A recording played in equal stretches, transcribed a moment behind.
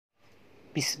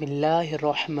بسم اللہ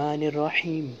الرحمن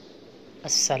الرحیم۔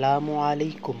 السلام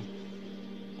علیکم۔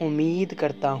 امید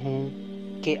کرتا ہوں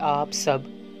کہ آپ سب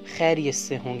خیریت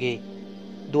سے ہوں گے۔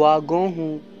 دعا گو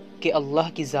ہوں کہ اللہ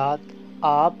کی ذات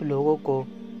آپ لوگوں کو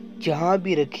جہاں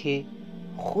بھی رکھے،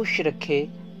 خوش رکھے،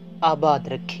 آباد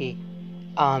رکھے،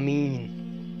 آمین۔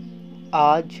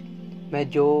 آج میں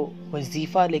جو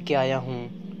وظیفہ لے کے آیا ہوں،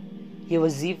 یہ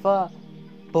وظیفہ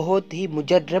بہت ہی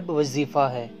مجرب وظیفہ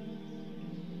ہے۔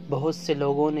 بہت سے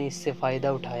لوگوں نے اس سے فائدہ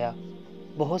اٹھایا،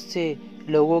 بہت سے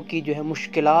لوگوں کی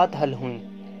مشکلات حل ہوئیں۔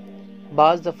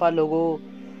 بعض دفعہ لوگوں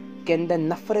کے اندر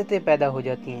نفرتیں پیدا ہو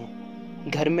جاتی ہیں،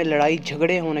 گھر میں لڑائی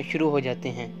جھگڑے ہونا شروع ہو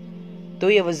جاتے ہیں،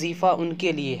 تو یہ وظیفہ ان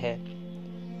کے لیے ہے۔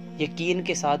 یقین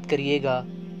کے ساتھ کریے گا،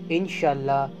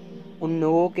 انشاءاللہ ان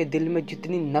لوگوں کے دل میں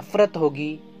جتنی نفرت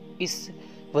ہوگی، اس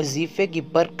وظیفے کی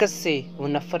برکت سے وہ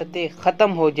نفرتیں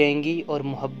ختم ہو جائیں گی اور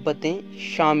محبتیں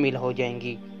شامل ہو جائیں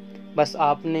گی۔ بس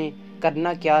آپ نے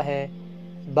کرنا کیا ہے،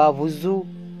 باوضو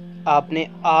آپ نے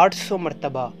 800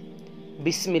 مرتبہ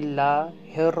بسم اللہ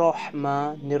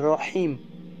الرحمن الرحیم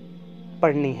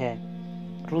پڑھنی ہے۔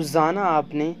 روزانہ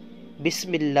آپ نے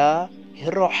بسم اللہ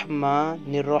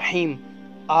الرحمن الرحیم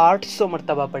 800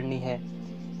 مرتبہ پڑھنی ہے۔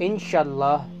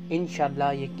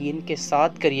 انشاءاللہ یقین کے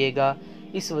ساتھ کریے گا،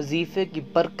 اس وظیفے کی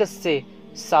برکت سے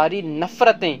ساری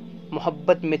نفرتیں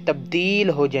محبت میں تبدیل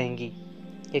ہو جائیں گی۔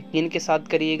 یقین کے ساتھ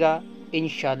کریے گا،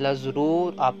 انشاءاللہ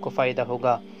ضرور آپ کو فائدہ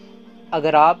ہوگا۔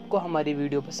 اگر آپ کو ہماری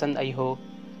ویڈیو پسند آئی ہو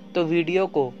تو ویڈیو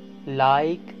کو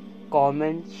لائک،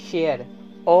 کامنٹ، شیئر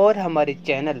اور ہمارے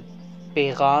چینل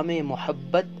پیغام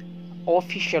محبت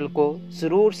آفیشیل کو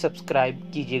ضرور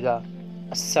سبسکرائب کیجیے گا۔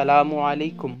 السلام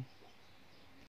علیکم۔